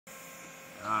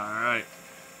Alright,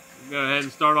 we'll go ahead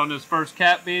and start on this first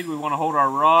cap bead. We want to hold our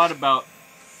rod about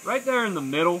right there in the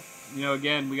middle. You know,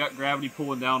 again, we got gravity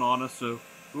pulling down on us, so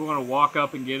we want to walk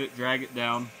up and get it, drag it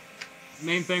down. The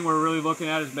main thing we're really looking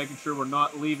at is making sure we're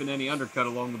not leaving any undercut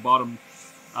along the bottom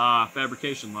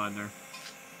fabrication line there.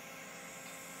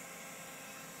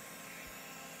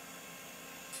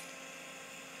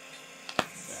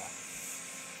 Yeah.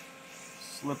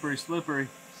 Slippery, slippery.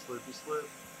 Slippy slip.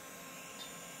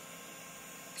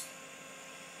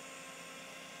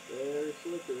 Very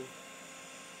slippery.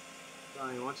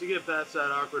 I mean, once you get past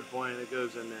that awkward point, it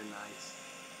goes in there nice.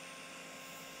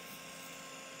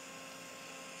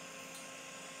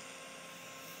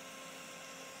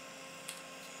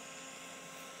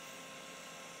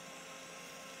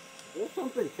 Is there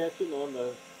something catching on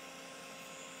the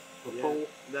pole?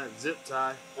 That zip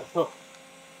tie. Oh.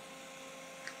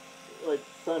 Like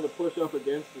trying to push up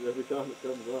against it every time it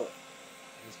comes up.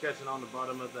 It's catching on the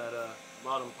bottom of that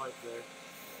bottom pipe there.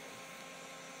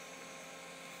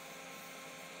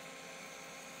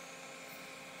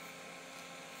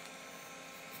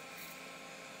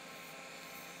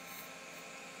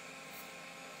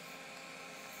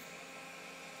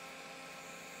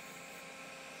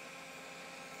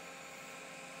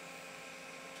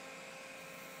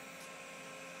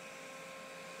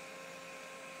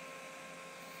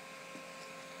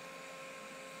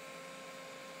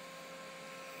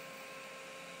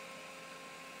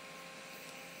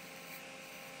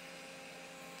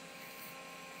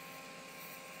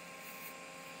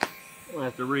 I'm gonna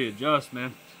have to readjust,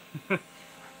 man.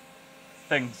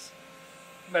 Thing's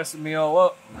messing me all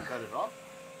up. Cut it off.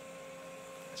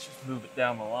 Let's just move it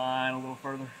down the line a little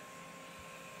further.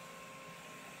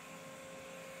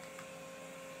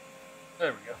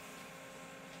 There we go.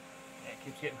 Yeah, it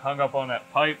keeps getting hung up on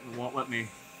that pipe and won't let me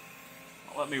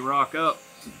rock up.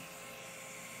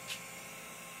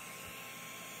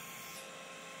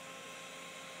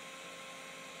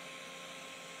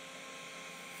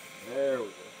 There we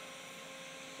go.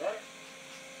 Better.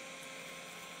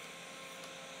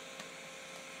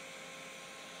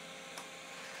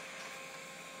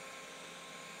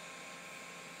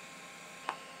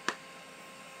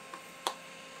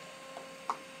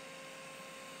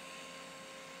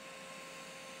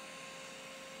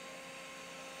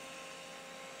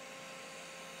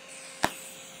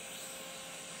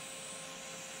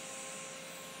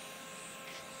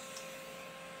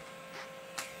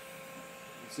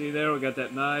 See there, we got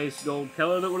that nice gold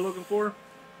color that we're looking for.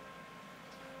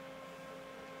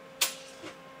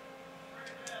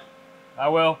 I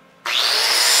will.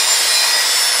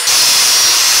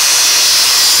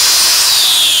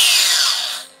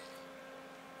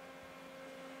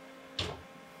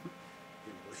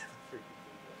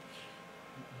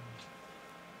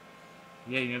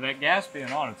 Yeah, you know, that gas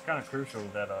being on, it's kind of crucial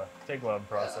with that TIG weld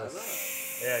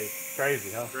process. Yeah, it's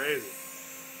crazy, huh? Crazy.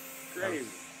 Crazy.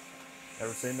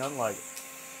 Never seen nothing like it.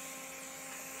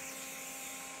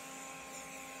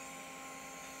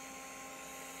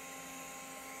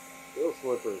 Still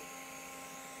slippery.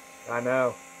 I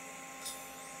know.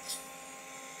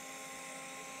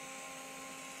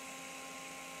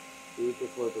 Super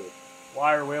slippery.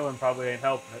 Wire wheeling probably ain't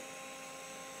helping it.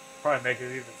 Probably make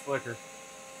it even slicker.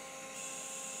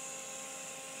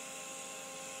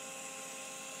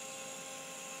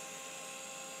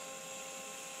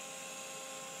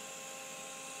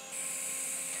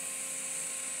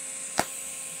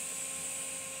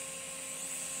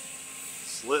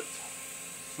 Slipped.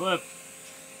 Slipped.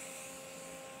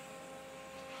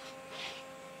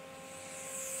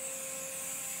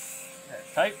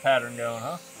 That tight pattern going,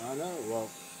 huh? I know. Well,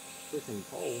 freaking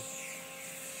pole.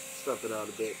 Stuff it out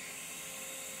a bit.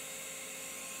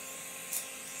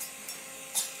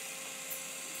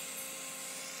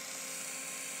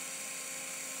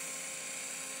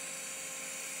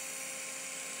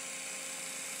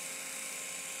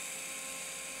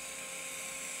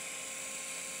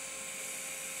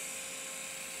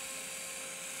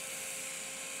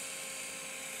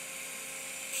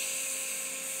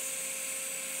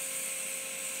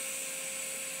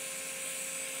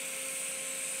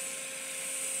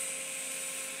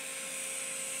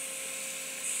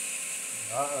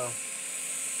 Uh-oh.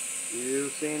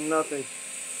 You've seen nothing.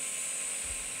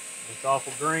 It's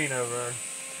awful green over there.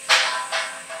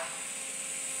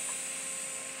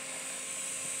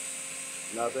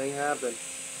 Nothing happened.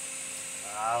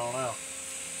 I don't know.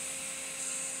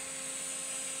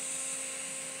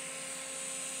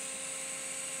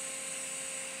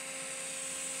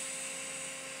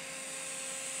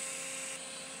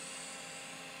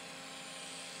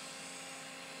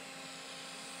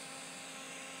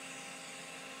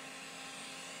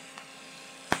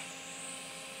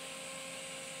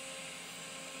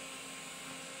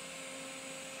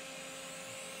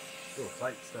 Still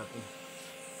tight stepping.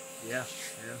 Yeah,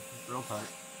 it's real tight.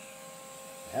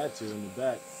 I had to in the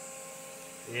back.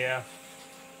 Yeah.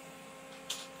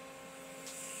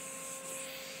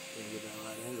 Didn't get that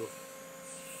right angle.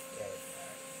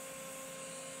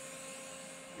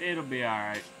 It'll be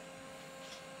alright.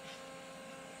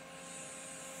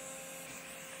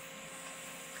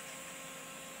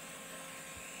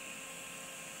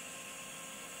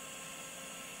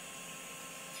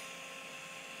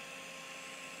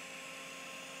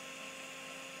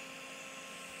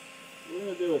 We're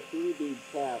going to do a 3-bead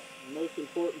cap. The most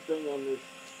important thing on this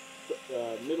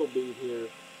middle bead here,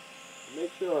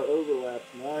 make sure our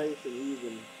overlap's nice and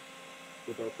even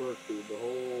with our first bead the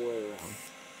whole way around.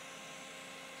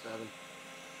 7.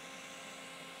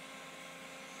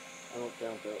 I don't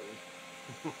count that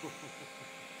one.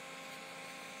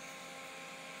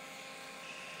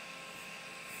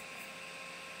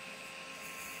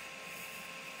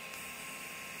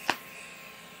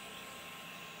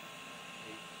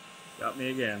 Got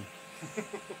me again.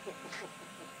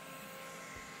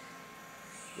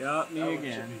 Got me That one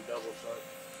again. should be double sharp.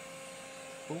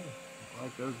 Cool. I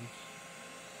like those ones.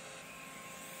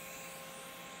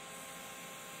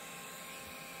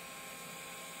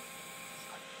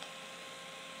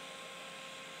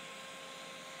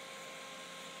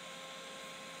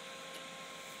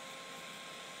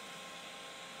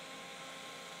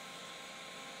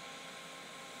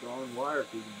 Drawing wire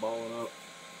keeps balling up.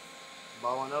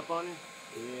 Balling up on you?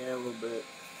 Yeah, a little bit.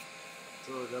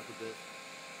 Throw it up a bit.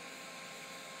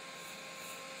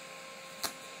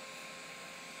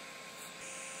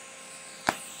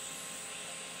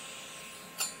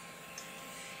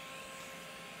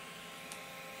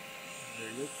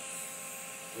 Very good.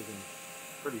 Looking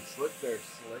pretty slick there,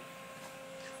 Slick.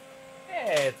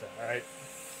 Yeah, it's alright.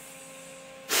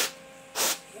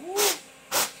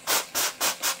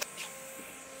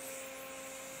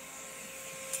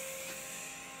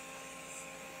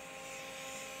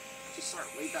 Just start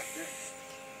way back there.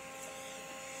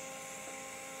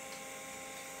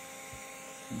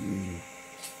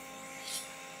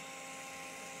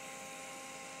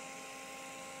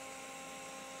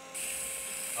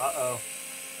 Uh-oh.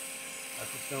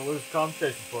 That's just gonna lose the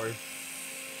competition for you.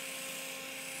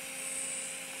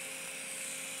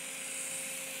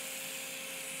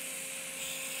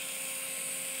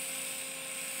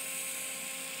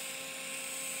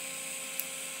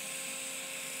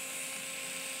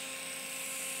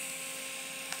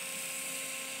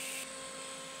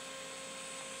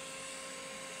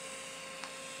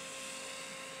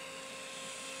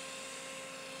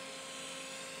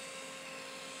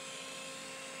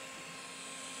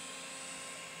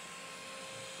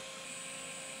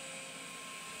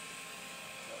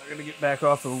 I gotta get back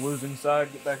off the losing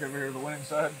side, get back over here to the winning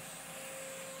side.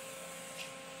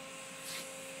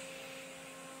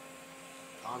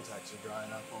 Contacts are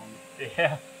drying up on me.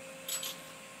 Yeah.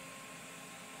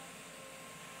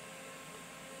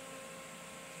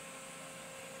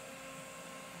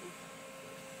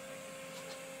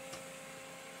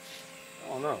 I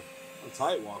don't know. The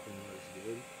tight walking was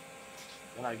good.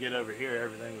 When I get over here,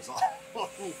 everything was all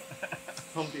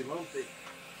lumpy.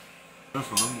 This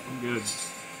one, I'm good.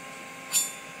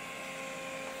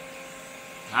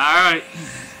 Alright.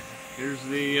 Here's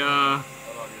the,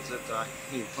 Hold on, your zip tie.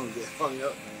 You don't get hung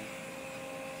up, man.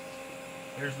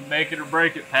 here's the make it or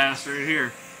break it pass right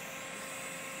here.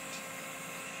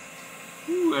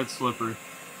 Ooh, that's slippery.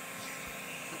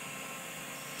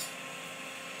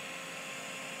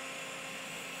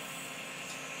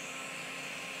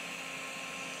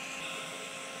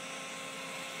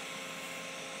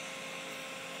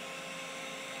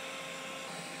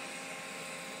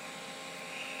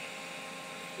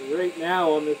 Right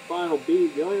now on this final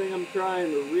bead, the only thing I'm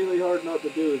trying really hard not to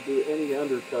do is do any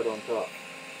undercut on top.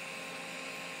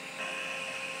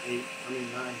 9.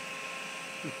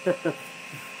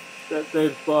 That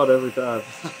same spot every time.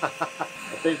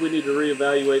 I think we need to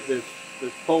reevaluate this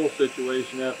pole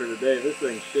situation after today. This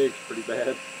thing shakes pretty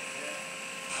bad.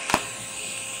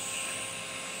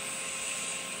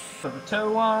 For the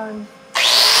toe line.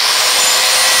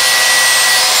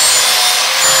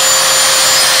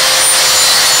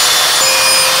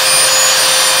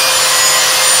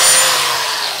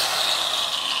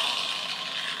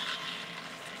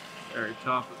 Very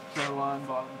top of the toe line,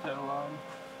 bottom toe line.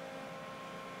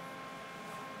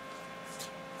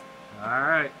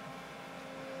 Alright.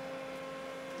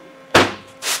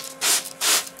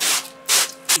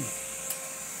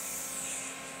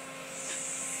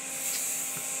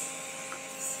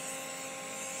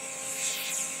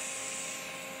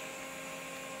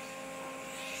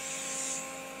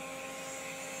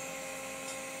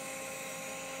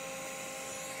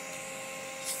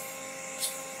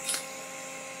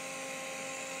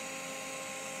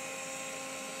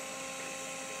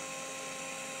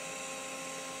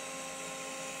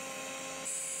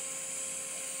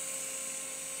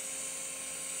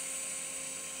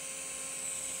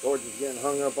 Torch is getting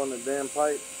hung up on the damn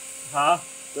pipe. Huh?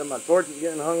 Then my torch is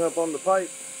getting hung up on the pipe.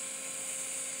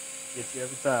 Gets you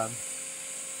every time.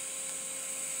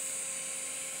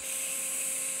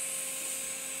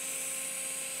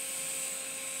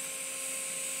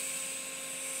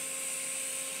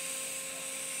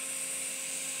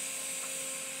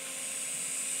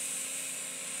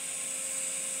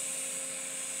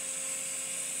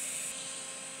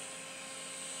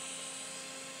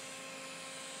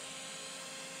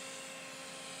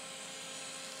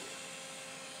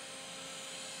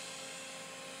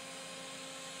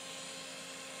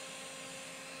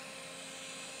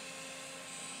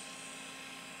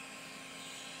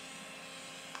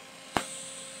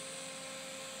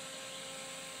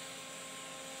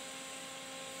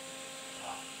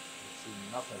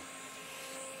 Nothing.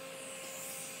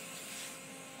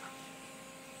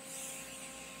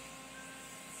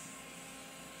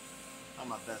 I'm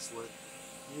my best lick.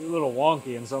 You're a little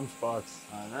wonky in some spots.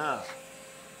 I know.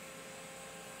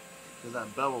 Because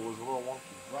that bevel was a little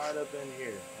wonky right up in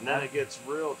here. And then it gets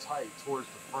real tight towards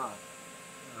the front.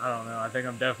 I don't know. I think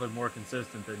I'm definitely more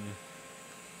consistent than you.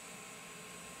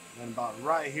 And about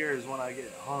right here is when I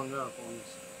get hung up on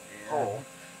this hole.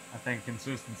 I think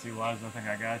consistency-wise, I think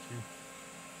I got you.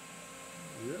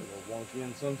 You're a little wonky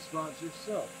in some spots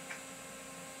yourself.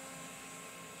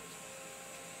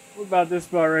 What about this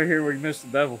spot right here where you missed the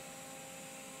bevel?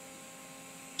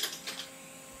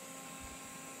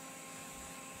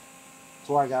 That's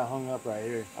where I got hung up right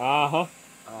here. Uh-huh.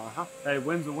 Uh-huh. Hey,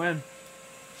 win's a win.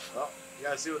 Well, you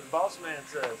gotta see what the boss man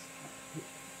says.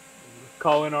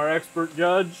 Call in our expert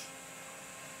judge.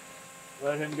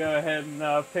 Let him go ahead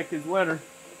and pick his winner.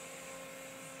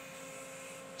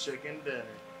 Chicken dinner.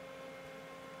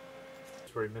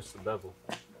 That's where he missed the bevel.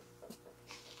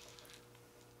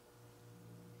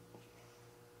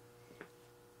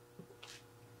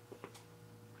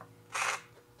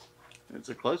 It's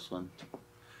a close one.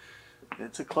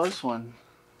 It's a close one.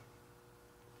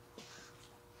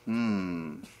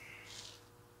 I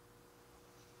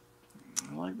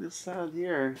like this side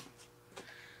here.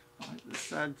 I like this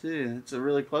side too. It's a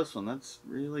really close one. That's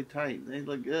really tight. They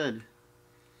look good.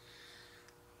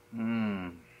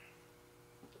 Missed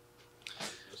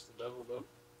the bevel though.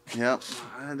 Yep.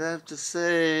 I'd have to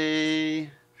say.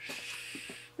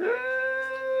 We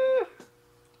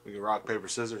can rock, paper,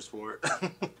 scissors for it.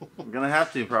 I'm gonna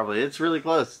have to probably. It's really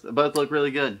close. They both look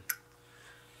really good.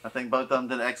 I think both of them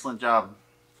did an excellent job.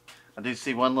 I do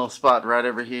see one little spot right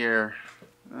over here.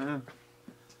 I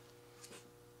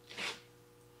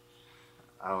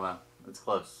don't know. It's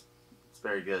close. It's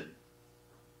very good.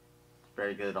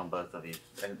 Very good on both of you.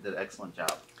 They did an excellent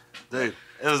job. Dude,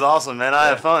 it was awesome, man. I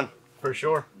had fun. For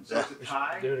sure. So it's a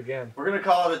tie? Do it again. We're gonna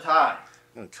call it a tie.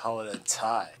 I'm gonna call it a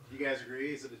tie. You guys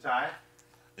agree? Is it a tie?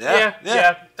 Yeah.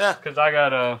 Because I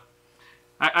got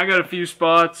a few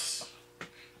spots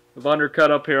of undercut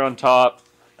up here on top.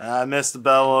 I missed the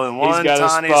bevel in one He's got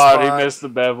tiny a spot. spot. He missed the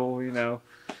bevel. You know,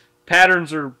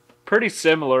 patterns are pretty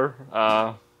similar.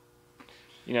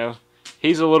 You know,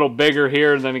 he's a little bigger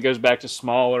here, and then he goes back to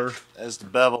smaller. There's the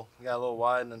bevel. You got a little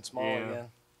wide and then small Yeah. again.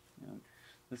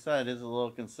 This side is a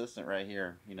little consistent right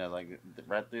here. You know, like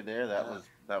right through there.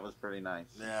 That was pretty nice.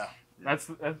 Yeah. That's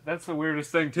the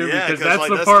weirdest thing too, Yeah, because 'cause, that's like,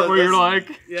 the that's part the- where you're that's-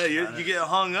 like, Yeah, you get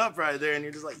hung up right there, and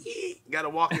you're just like, got to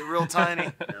walk it real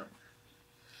tiny.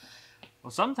 Well,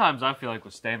 sometimes I feel like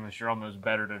with stainless, you're almost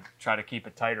better to try to keep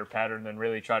a tighter pattern than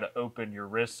really try to open your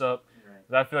wrists up. Right.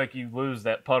 'Cause I feel like you lose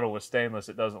that puddle with stainless;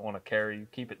 it doesn't want to carry. You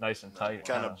keep it nice and tight.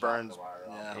 Kind of burns.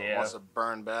 Yeah. Yeah, it wants to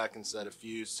burn back instead of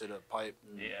fuse to the pipe.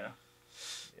 Yeah.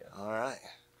 All right.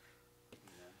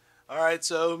 All right,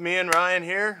 so me and Ryan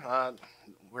here,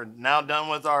 we're now done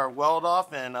with our weld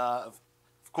off, and of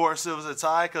course it was a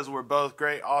tie because we're both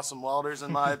great, awesome welders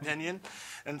in my opinion.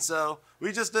 And so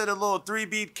we just did a little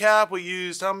 3-bead cap. We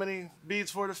used how many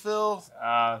beads for the fill?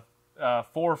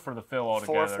 4 for the fill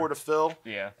altogether. 4 for the fill.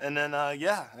 Yeah. And then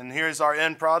and here's our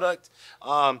end product.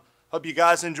 Hope you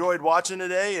guys enjoyed watching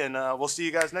today, and we'll see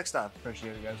you guys next time.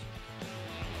 Appreciate it, guys.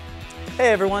 Hey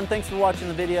everyone, thanks for watching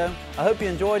the video. I hope you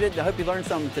enjoyed it. I hope you learned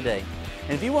something today.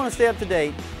 And if you want to stay up to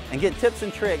date and get tips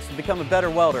and tricks to become a better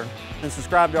welder, then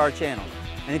subscribe to our channel.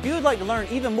 And if you would like to learn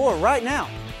even more right now,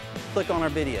 click on our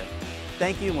video.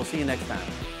 Thank you, and we'll see you next time.